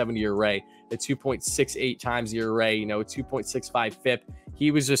 2.37 ERA, a 2.68 times ERA, a 2.65 FIP. He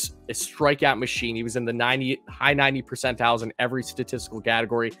was just a strikeout machine. He was in the high 90 percentiles in every statistical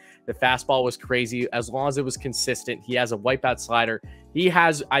category. The fastball was crazy. As long as it was consistent, he has a wipeout slider. He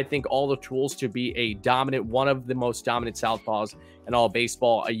has, I think, all the tools to be a dominant, one of the most dominant southpaws in all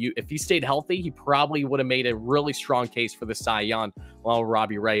baseball. If he stayed healthy, he probably would have made a really strong case for the Cy Young, while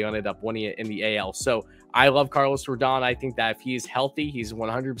Robbie Ray ended up winning it in the AL. So I love Carlos Rodon. I think that if he is healthy, he's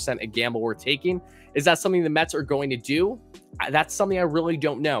 100% a gamble worth taking. Is that something the Mets are going to do? That's something I really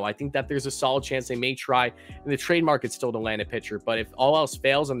don't know. I think think that there's a solid chance they may try in the trade market still to land a pitcher. But if all else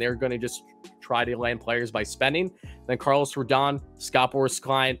fails and they're going to just try to land players by spending, then Carlos Rodon, Scott Boras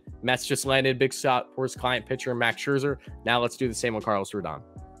client, Mets just landed big Scott Boras client pitcher Max Scherzer. Now let's do the same with Carlos Rodon.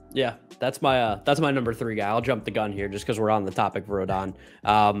 Yeah, that's my number 3 guy. I'll jump the gun here just because we're on the topic of Rodon.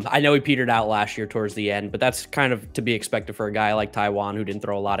 I know he petered out last year towards the end, but that's kind of to be expected for a guy like Taiwan who didn't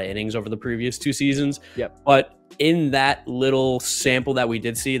throw a lot of innings over the previous 2 seasons. Yep. But in that little sample that we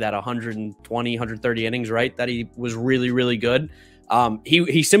did see, that 120, 130 innings, right, that he was really, really good.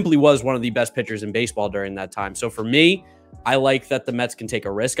 He simply was one of the best pitchers in baseball during that time. So for me, I like that the Mets can take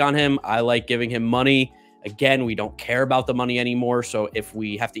a risk on him. I like giving him money. Again, we don't care about the money anymore. So if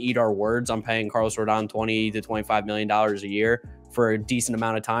we have to eat our words on paying Carlos Rodon $20 to $25 million a year for a decent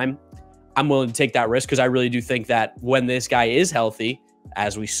amount of time, I'm willing to take that risk because I really do think that when this guy is healthy,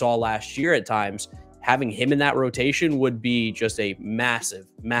 as we saw last year at times, having him in that rotation would be just a massive,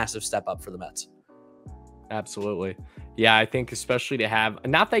 massive step up for the Mets. Absolutely. Yeah, I think especially to have,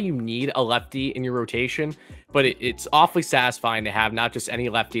 not that you need a lefty in your rotation, but it's awfully satisfying to have not just any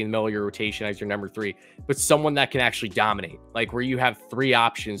lefty in the middle of your rotation as your number 3, but someone that can actually dominate, like where you have 3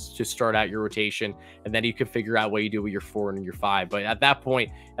 options to start out your rotation, and then you can figure out what you do with your 4 and your 5. But at that point,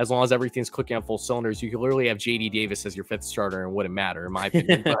 as long as everything's clicking on full cylinders, you could literally have JD Davis as your 5th starter and it wouldn't matter, in my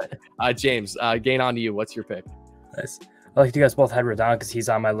opinion. But James, gain on to you. What's your pick? Nice. I like you guys both had Rodon because he's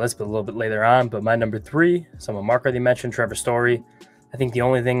on my list, but a little bit later on. But my number 3, someone Mark already mentioned, Trevor Story. I think the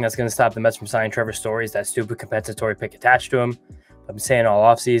only thing that's going to stop the Mets from signing Trevor Story is that stupid compensatory pick attached to him. I've been saying all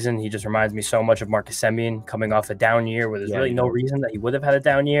offseason, he just reminds me so much of Marcus Semien coming off a down year where there's really no reason that he would have had a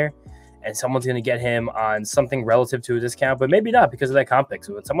down year. And someone's going to get him on something relative to a discount, but maybe not because of that comp pick.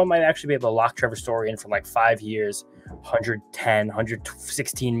 So someone might actually be able to lock Trevor Story in for like 5 years, $110,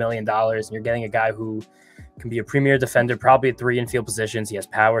 $116 million. And you're getting a guy who can be a premier defender, probably at 3 infield positions. He has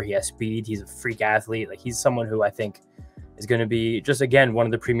power, he has speed, he's a freak athlete. Like, he's someone who I think is going to be just, again, one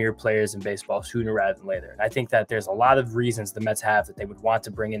of the premier players in baseball sooner rather than later. And I think that there's a lot of reasons the Mets have that they would want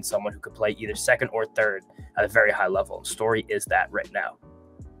to bring in someone who could play either second or third at a very high level. And Story is that right now.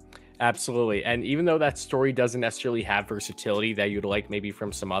 Absolutely. And even though that Story doesn't necessarily have versatility that you'd like maybe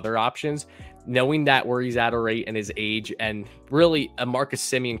from some other options, knowing that where he's at already and his age, and really a Marcus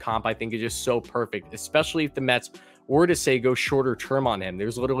Semien comp, I think is just so perfect, especially if the Mets were to say go shorter term on him.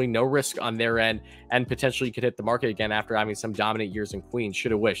 There's literally no risk on their end, and potentially could hit the market again after having some dominant years in Queens,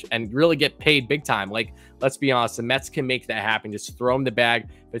 should have wished, and really get paid big time. Like, let's be honest, the Mets can make that happen. Just throw him the bag,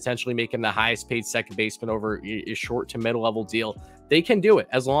 potentially make him the highest paid second baseman over a short to middle level deal. They can do it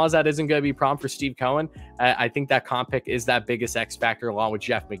as long as that isn't going to be a problem for Steve Cohen. I think that comp pick is that biggest X factor along with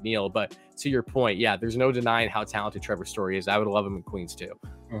Jeff McNeil. But to your point, yeah, there's no denying how talented Trevor Story is. I would love him in Queens too.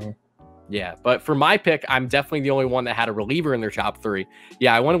 Yeah, but for my pick, I'm definitely the only one that had a reliever in their top 3.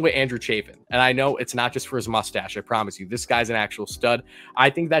 Yeah, I went with Andrew Chafin. And I know it's not just for his mustache. I promise you, this guy's an actual stud. I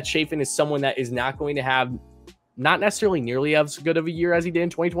think that Chafin is someone that is not going to have not necessarily nearly as good of a year as he did in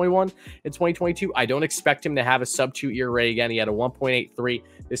 2021 and 2022. I don't expect him to have a sub-2 ERA again. He had a 1.83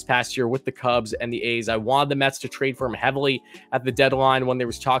 this past year with the Cubs and the A's. I wanted the Mets to trade for him heavily at the deadline when there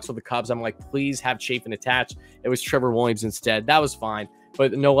was talks with the Cubs. I'm like, please have Chafin attached. It was Trevor Williams instead. That was fine.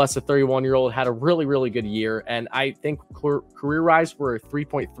 But no less, a 31-year-old had a really, really good year. And I think career rise for a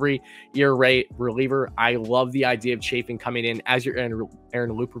 3.3 ERA reliever. I love the idea of Chafin coming in as your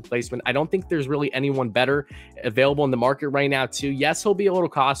Aaron Loop replacement. I don't think there's really anyone better available in the market right now, too. Yes, he'll be a little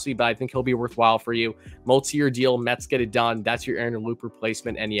costly, but I think he'll be worthwhile for you. Multi-year deal, Mets get it done. That's your Aaron Loop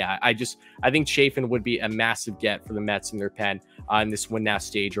replacement. And yeah, I think Chafin would be a massive get for the Mets in their pen on this win now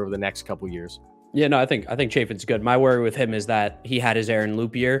stage over the next couple years. Yeah, no, I think Chafin's good. My worry with him is that he had his Aaron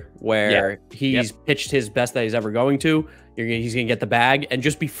Loop year where he's pitched his best that he's ever going to. He's going to get the bag and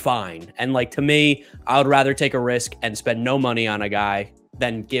just be fine. And like, to me, I would rather take a risk and spend no money on a guy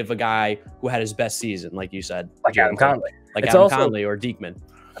than give a guy who had his best season, like you said. Like Adam Conley. Like Adam Conley or Diekman.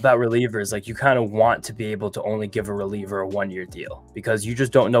 About relievers, like, you kind of want to be able to only give a reliever a 1-year deal because you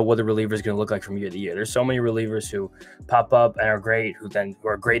just don't know what the reliever is going to look like from year to year. There's so many relievers who pop up and are great, who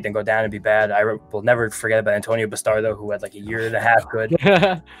are great, then go down and be bad. I will never forget about Antonio Bastardo, who had like a year and a half good.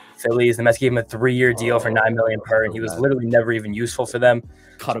 Phillies, the Mets gave him a 3-year deal for $9 million per, and he was literally never even useful for them.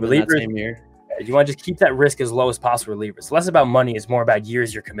 Cut him in that same year. You want to just keep that risk as low as possible. Relievers, less about money, it's more about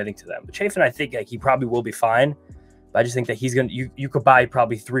years you're committing to them. But Chafin, I think like, he probably will be fine. But I just think that he's going to, you could buy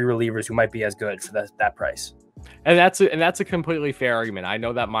probably 3 relievers who might be as good for that price. And that's a completely fair argument. I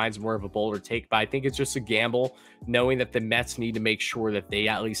know that mine's more of a bolder take, but I think it's just a gamble, knowing that the Mets need to make sure that they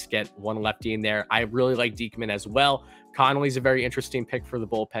at least get one lefty in there. I really like Diekman as well. Connolly's a very interesting pick for the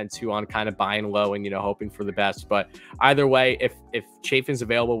bullpen too, on kind of buying low and, you know, hoping for the best. But either way, if Chafin's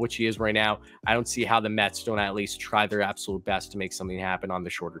available, which he is right now, I don't see how the Mets don't at least try their absolute best to make something happen on the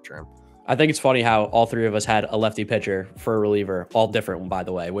shorter term. I think it's funny how all three of us had a lefty pitcher for a reliever, all different, by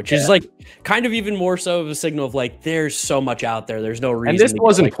the way, which is like kind of even more so of a signal of like, there's so much out there. There's no reason. And this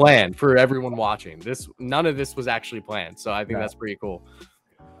wasn't planned for everyone watching. None of this was actually planned. So I think that's pretty cool.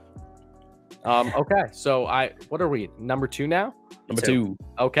 Okay. So what are we? Number 2 now? Number 2.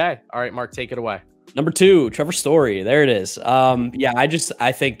 Okay. All right, Mark, take it away. Number 2, Trevor Story. There it is. Yeah,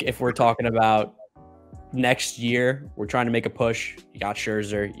 I think if we're talking about next year, we're trying to make a push. You got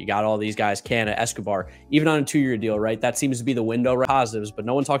Scherzer, you got all these guys, Canna, Escobar, even on a 2-year deal, right? That seems to be the window, right? Positives, but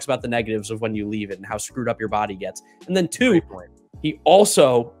no one talks about the negatives of when you leave it and how screwed up your body gets. And then 2, he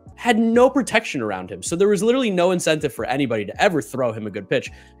also had no protection around him. So there was literally no incentive for anybody to ever throw him a good pitch.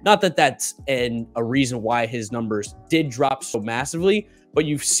 Not that that's a reason why his numbers did drop so massively, but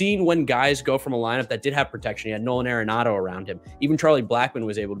you've seen when guys go from a lineup that did have protection. He had Nolan Arenado around him. Even Charlie Blackmon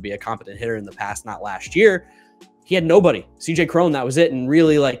was able to be a competent hitter in the past, not last year. He had nobody. CJ Cron, that was it. And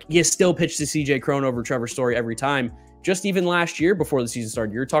really, like, you still pitched to CJ Cron over Trevor Story every time. Just even last year before the season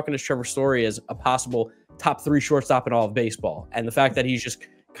started, you're talking to Trevor Story as a possible top 3 shortstop in all of baseball. And the fact that he's just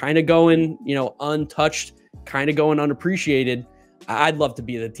kind of going, you know, untouched, kind of going unappreciated. I'd love to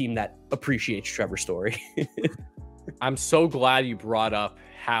be the team that appreciates Trevor Story. I'm so glad you brought up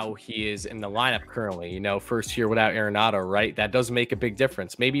how he is in the lineup currently. You know, first year without Arenado, right? That does make a big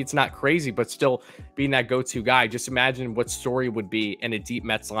difference. Maybe it's not crazy, but still being that go-to guy. Just imagine what Story would be in a deep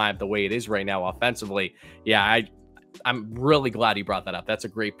Mets lineup the way it is right now offensively. Yeah, I'm really glad you brought that up. That's a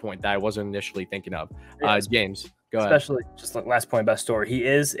great point that I wasn't initially thinking of. James, go ahead. Especially just the last point about Story. He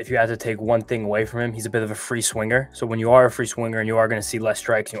is, if you had to take one thing away from him, he's a bit of a free swinger. So when you are a free swinger and you are going to see less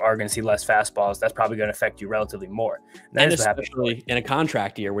strikes, you are going to see less fastballs, that's probably going to affect you relatively more. And especially in a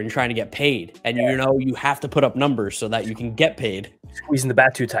contract year when you're trying to get paid and you know you have to put up numbers so that you can get paid. Squeezing the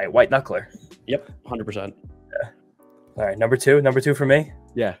bat too tight, white knuckler. Yep, 100%. Yeah. All right, number two for me.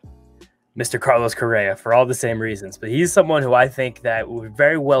 Yeah. Mr. Carlos Correa, for all the same reasons. But he's someone who I think that would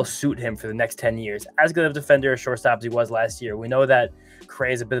very well suit him for the next 10 years. As good of a defender, as shortstop as he was last year. We know that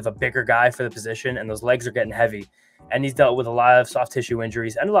Correa is a bit of a bigger guy for the position, and those legs are getting heavy. And he's dealt with a lot of soft tissue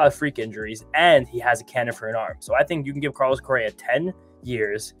injuries and a lot of freak injuries, and he has a cannon for an arm. So I think you can give Carlos Correa 10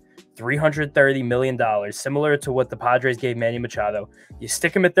 years, $330 million, similar to what the Padres gave Manny Machado. You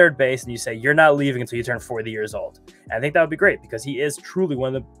stick him at third base and you say, you're not leaving until you turn 40 years old. And I think that would be great because he is truly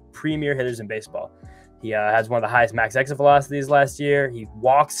one of the premier hitters in baseball. He has one of the highest max exit velocities last year. He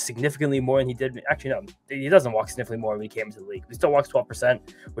walks significantly more than he did. Actually, no, he doesn't walk significantly more when he came into the league. He still walks 12%,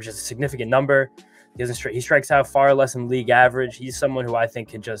 which is a significant number. He strikes out far less than league average. He's someone who I think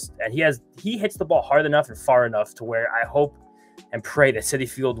can just, and he hits the ball hard enough and far enough to where I hope and pray that Citi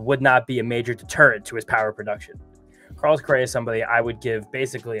Field would not be a major deterrent to his power production. Carlos Correa is somebody I would give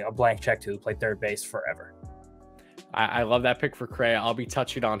basically a blank check to play third base forever. I love that pick for Correa. I'll be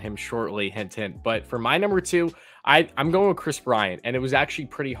touching on him shortly, hint, hint. But for my number 2, I'm going with Chris Bryant, and it was actually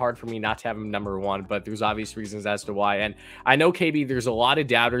pretty hard for me not to have him number 1, but there's obvious reasons as to why. And I know, KB, there's a lot of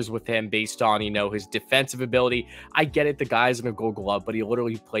doubters with him based on, you know, his defensive ability. I get it, the guy's in a Gold Glove, but he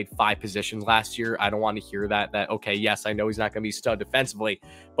literally played 5 positions last year. I don't want to hear that, okay, yes, I know he's not going to be stud defensively,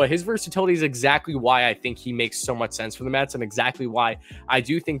 but his versatility is exactly why I think he makes so much sense for the Mets, and exactly why I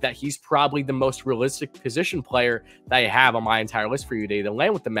do think that he's probably the most realistic position player that I have on my entire list for you today to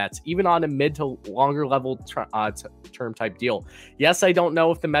land with the Mets, even on a mid to longer level term type deal. Yes, I don't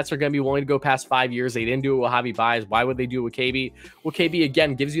know if the Mets are going to be willing to go past 5 years. They didn't do it with Javi Baez. Why would they do it with KB? Well, KB,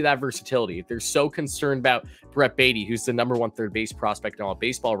 again, gives you that versatility. If they're so concerned about Brett Beatty, who's the number 1 third base prospect in all of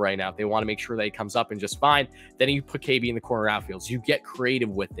baseball right now, if they want to make sure that he comes up and just fine, then you put KB in the corner outfields. You get creative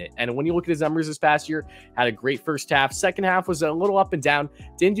with it. And when you look at his numbers this past year, had a great first half. Second half was a little up and down.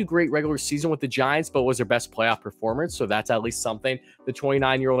 Didn't do great regular season with the Giants, but was their best playoff performance. So that's at least something. The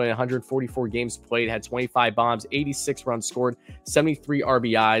 29-year-old in 144 games played had 25 bombs, 86 runs scored, 73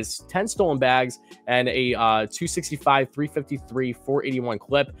 RBIs, 10 stolen bags, and a 265, 353, 481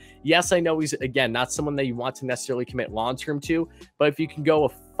 clip. Yes, I know he's, again, not someone that you want to necessarily commit long-term to, but if you can go a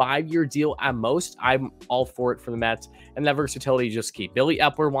 5-year deal at most, I'm all for it for the Mets. And that versatility you just keep. Billy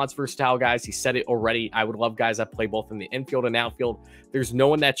Epler wants versatile guys. He said it already. I would love guys that play both in the infield and outfield. There's no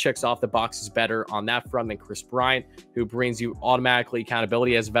one that checks off the boxes better on that front than Chris Bryant, who brings you automatically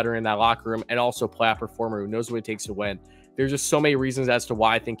accountability as a veteran in that locker room and also playoff performer who knows what it takes to win. there's just so many reasons as to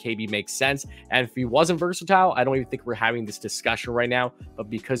why I think KB makes sense. And if he wasn't versatile, I don't even think we're having this discussion right now. But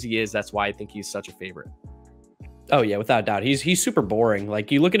because he is, that's why I think he's such a favorite. Oh yeah, without a doubt. He's super boring.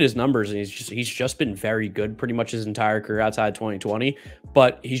 Like, you look at his numbers and he's just been very good pretty much his entire career outside 2020,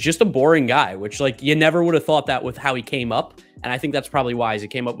 but he's just a boring guy, which, like, you never would have thought that with how he came up. And I think that's probably why he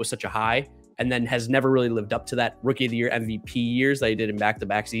came up with such a high and then has never really lived up to that rookie of the year MVP years that he did in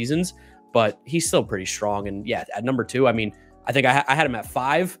back-to-back seasons. But he's still pretty strong. And yeah, at number 2, I mean, I think I had him at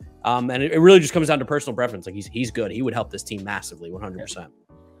 5. And it really just comes down to personal preference. Like, he's good. He would help this team massively, 100%.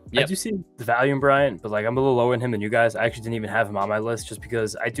 Yep. I do see the value in Bryant, but like, I'm a little lower in him than you guys. I actually didn't even have him on my list just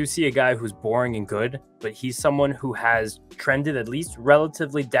because I do see a guy who's boring and good, but he's someone who has trended at least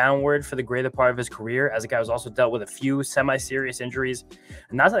relatively downward for the greater part of his career, as a guy who's also dealt with a few semi-serious injuries.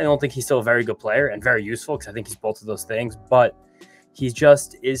 And not that I don't think he's still a very good player and very useful, because I think he's both of those things, but he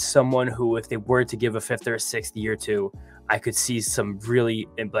just is someone who, if they were to give a 5th or a 6th year to, I could see some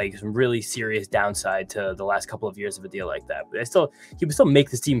really serious downside to the last couple of years of a deal like that. But he would still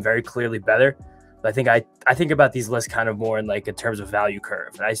make this team very clearly better. But I think about these lists kind of more in terms of value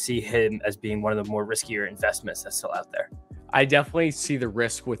curve, and I see him as being one of the more riskier investments that's still out there. I definitely see the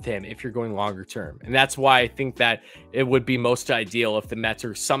risk with him if you're going longer term. And that's why I think that it would be most ideal if the Mets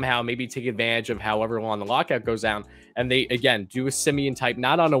are somehow maybe take advantage of however long the lockout goes down. And they, again, do a Simeon type,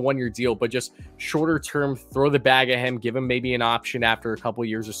 not on a 1-year deal, but just shorter term, throw the bag at him, give him maybe an option after a couple of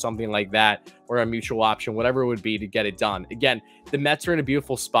years or something like that, or a mutual option, whatever it would be to get it done. Again, the Mets are in a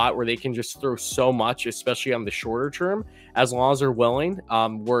beautiful spot where they can just throw so much, especially on the shorter term, as long as they're willing.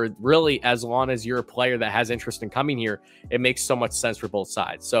 Where really, as long as you're a player that has interest in coming here, it makes so much sense for both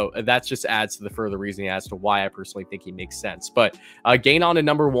sides. So that just adds to the further reasoning as to why I personally think he makes sense. But gain on to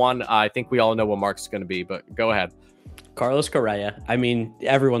number 1, I think we all know what Mark's going to be, but go ahead. Carlos Correa. I mean,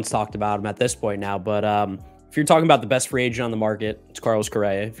 everyone's talked about him at this point now, but if you're talking about the best free agent on the market, it's Carlos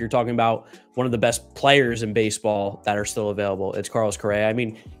Correa. If you're talking about one of the best players in baseball that are still available, it's Carlos Correa. I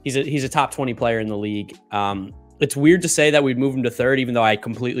mean, he's a top 20 player in the league. It's weird to say that we'd move him to 3rd, even though I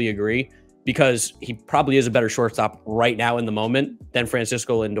completely agree, because he probably is a better shortstop right now in the moment than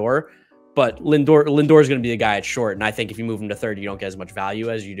Francisco Lindor. But Lindor is going to be the guy at short, and I think if you move him to 3rd, you don't get as much value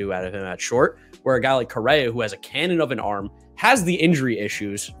as you do out of him at short. Where a guy like Correa, who has a cannon of an arm, has the injury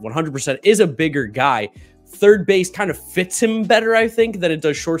issues, 100%, is a bigger guy. 3rd base kind of fits him better, I think, than it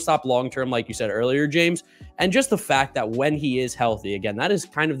does shortstop long-term, like you said earlier, James. And just the fact that when he is healthy, again, that is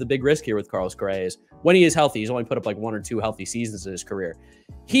kind of the big risk here with Carlos Correa, is when he is healthy, he's only put up like 1 or 2 healthy seasons in his career.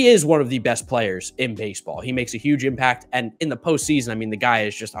 He is one of the best players in baseball. He makes a huge impact. And in the postseason, I mean, the guy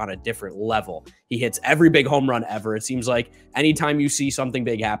is just on a different level. He hits every big home run ever. It seems like anytime you see something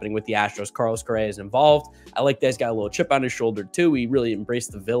big happening with the Astros, Carlos Correa is involved. I like that he's got a little chip on his shoulder too. He really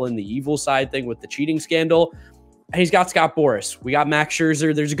embraced the villain, the evil side thing with the cheating scandal. And he's got Scott Boras. We got Max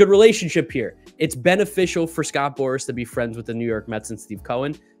Scherzer. There's a good relationship here. It's beneficial for Scott Boras to be friends with the New York Mets and Steve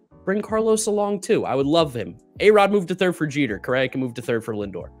Cohen. Bring Carlos along too. I would love him. A-Rod moved to 3rd for Jeter. Correa can move to 3rd for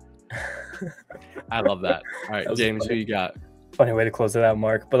Lindor. I love that. All right, James, who you got? Funny way to close it out,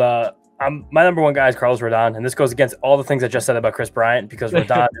 Mark. But my number 1 guy is Carlos Rodon, and this goes against all the things I just said about Chris Bryant, because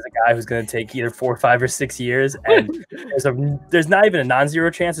Rodon is a guy who's going to take either 4, 5, or 6 years, and there's not even a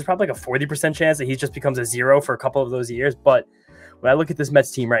non-zero chance. There's probably like a 40% chance that he just becomes a 0 for a couple of those years. But when I look at this Mets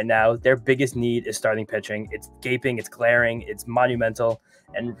team right now, their biggest need is starting pitching. It's gaping, it's glaring, it's monumental.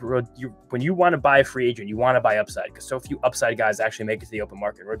 And when you want to buy a free agent, you want to buy upside, because so few upside guys actually make it to the open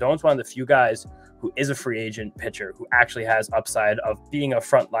market. Rodon's one of the few guys who is a free agent pitcher who actually has upside of being a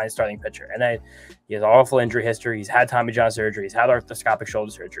frontline starting pitcher. And he has awful injury history. He's had Tommy John surgery. He's had arthroscopic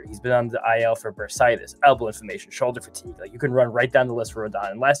shoulder surgery. He's been on the IL for bursitis, elbow inflammation, shoulder fatigue. Like, you can run right down the list for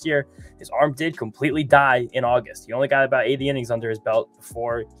Rodon. And last year, his arm did completely die in August. He only got about 80 innings under his belt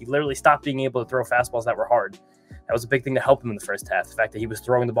before he literally stopped being able to throw fastballs that were hard. That was a big thing to help him in the first half. The fact that he was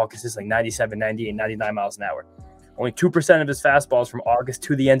throwing the ball consistently 97, 98, 99 miles an hour. Only 2% of his fastballs from August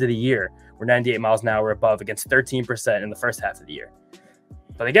to the end of the year were 98 miles an hour above, against 13% in the first half of the year.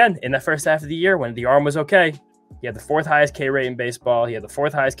 But again, in that first half of the year, when the arm was okay, he had the 4th highest K rate in baseball. He had the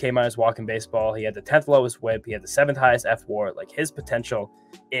 4th highest K minus walk in baseball. He had the 10th lowest whip. He had the 7th highest F WAR. Like, his potential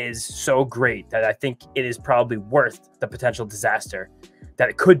is so great that I think it is probably worth the potential disaster that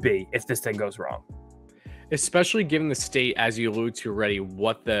it could be if this thing goes wrong. Especially given the state, as you allude to already,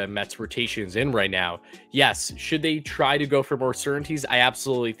 what the Mets rotation is in right now. Yes, should they try to go for more certainties? I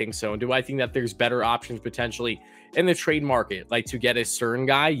absolutely think so. And do I think that there's better options potentially in the trade market, like to get a certain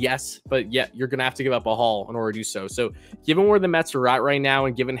guy? Yes, but yeah, you're going to have to give up a haul in order to do so. So given where the Mets are at right now,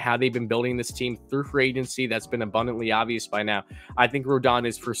 and given how they've been building this team through free agency, that's been abundantly obvious by now. I think Rodon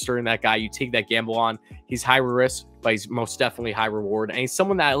is for certain that guy you take that gamble on. He's high risk, but he's most definitely high reward. And he's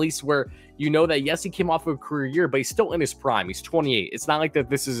someone that at least where you know that, yes, he came off of a career year, but he's still in his prime. He's 28. It's not like that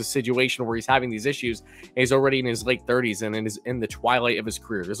this is a situation where he's having these issues and he's already in his late 30s and is in the twilight of his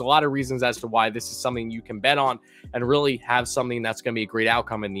career. There's a lot of reasons as to why this is something you can bet on and really have something that's going to be a great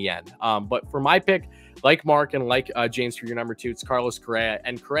outcome in the end. But for my pick, like Mark and like James for your number 2, it's Carlos Correa.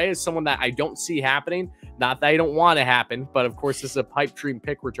 And Correa is someone that I don't see happening. Not that I don't want to happen, but of course, this is a pipe dream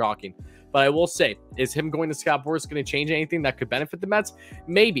pick we're talking. But I will say, is him going to Scott Boras going to change anything that could benefit the Mets?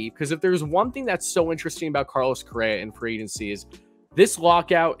 Maybe, because if there's one thing that's so interesting about Carlos Correa in free agency is this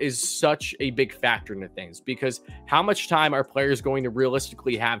lockout is such a big factor into things, because how much time are players going to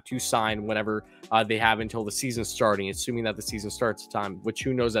realistically have to sign whenever they have until the season starting, assuming that the season starts at time, which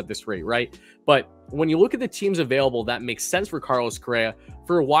who knows at this rate, right? But when you look at the teams available, that makes sense for Carlos Correa.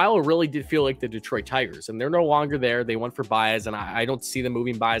 For a while, it really did feel like the Detroit Tigers, and they're no longer there. They went for Baez, and I don't see them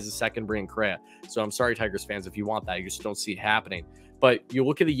moving Baez a second, bringing Correa. So I'm sorry, Tigers fans, if you want that. You just don't see it happening. But you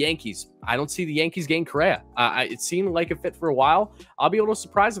look at the Yankees. I don't see the Yankees getting Correa. It seemed like a fit for a while. I'll be a little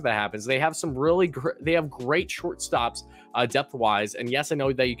surprised if that happens. They have some really they have great shortstops depth-wise. And yes, I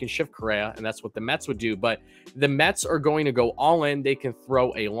know that you can shift Correa, and that's what the Mets would do. But the Mets are going to go all in. They can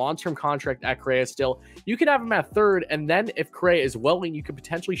throw a long-term contract at Correa still. You could have him at third, and then if Correa is willing, you could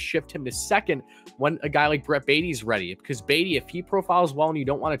potentially shift him to second when a guy like Brett Beatty is ready. Because Beatty, if he profiles well and you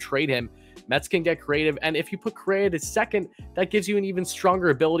don't want to trade him, Mets can get creative. And if you put Correa to second, that gives you an even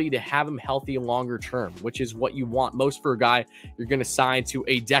stronger ability to have him healthy longer term, which is what you want most for a guy you're going to sign to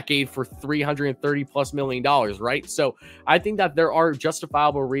a decade for $330+ million, right? So I think that there are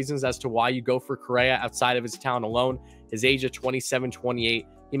justifiable reasons as to why you go for Correa outside of his talent alone. His age of 27, 28.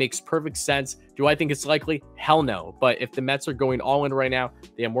 He makes perfect sense. Do I think it's likely? Hell no. But if the Mets are going all in right now,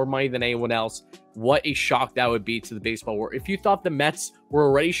 they have more money than anyone else. What a shock that would be to the baseball world. If you thought the Mets were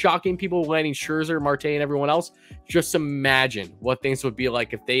already shocking people, landing Scherzer, Marte, and everyone else, just imagine what things would be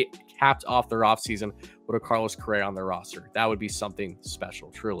like if they capped off their offseason with a Carlos Correa on their roster. That would be something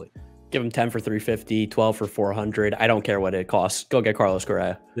special, truly. Give him 10 for 350, 12 for 400. I don't care what it costs. Go get Carlos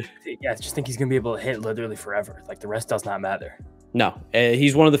Correa. Yeah, I just think he's going to be able to hit literally forever. Like, the rest does not matter. No,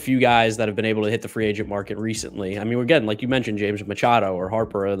 he's one of the few guys that have been able to hit the free agent market recently. I mean, we're getting, like you mentioned, James Machado or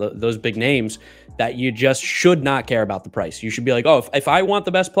Harper, or those big names that you just should not care about the price. You should be like, oh, if I want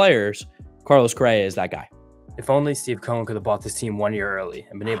the best players, Carlos Correa is that guy. If only Steve Cohen could have bought this team 1 year early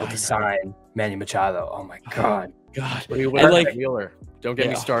and been able to sign Manny Machado. Oh, my God. God. Like, Wheeler. Don't get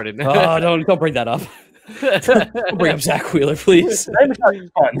me started. Oh, don't bring that up. Don't bring up Zach Wheeler, please.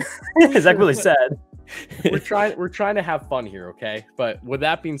 Fun. Zach really sad. We're trying to have fun here, okay? But with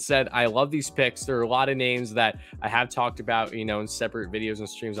that being said, I love these picks. There are a lot of names that I have talked about, you know, in separate videos and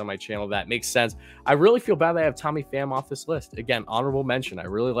streams on my channel that makes sense. I really feel bad that I have Tommy Pham off this list. Again, honorable mention. I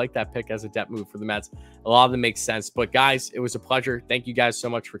really like that pick as a depth move for the Mets. A lot of them make sense. But guys, it was a pleasure. Thank you guys so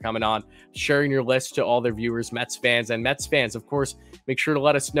much for coming on, sharing your list to all their viewers, Mets fans, and Mets fans, of course. Make sure to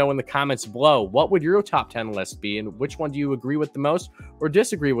let us know in the comments below, what would your top 10 list be, and which one do you agree with the most or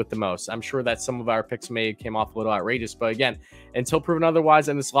disagree with the most? I'm sure that some of our picks came off a little outrageous, but again, until proven otherwise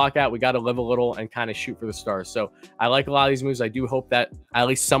in this lockout, we got to live a little and kind of shoot for the stars. So I like a lot of these moves. I do hope that at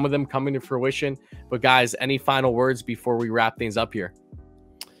least some of them come into fruition. But guys, any final words before we wrap things up here?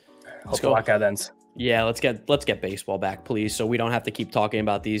 Let's go. Lockout ends. Yeah, let's get baseball back, please, so we don't have to keep talking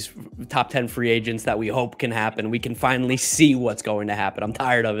about these top 10 free agents that we hope can happen. We can finally see what's going to happen. I'm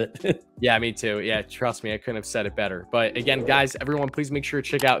tired of it. Yeah, me too. Yeah, trust me, I couldn't have said it better. But again, guys, everyone, please make sure to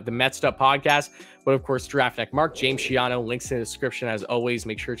check out the Mets'd podcast. But of course, Draft Neck Mark, James Shiano, links in the description as always.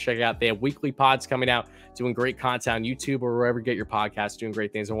 Make sure to check it out. They have weekly pods coming out, doing great content on YouTube or wherever you get your podcasts, doing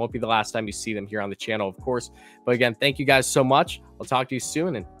great things. It won't be the last time you see them here on the channel, of course. But again, thank you guys so much. I'll talk to you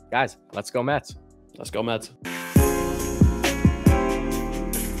soon. And guys, let's go Mets. Let's go Mets.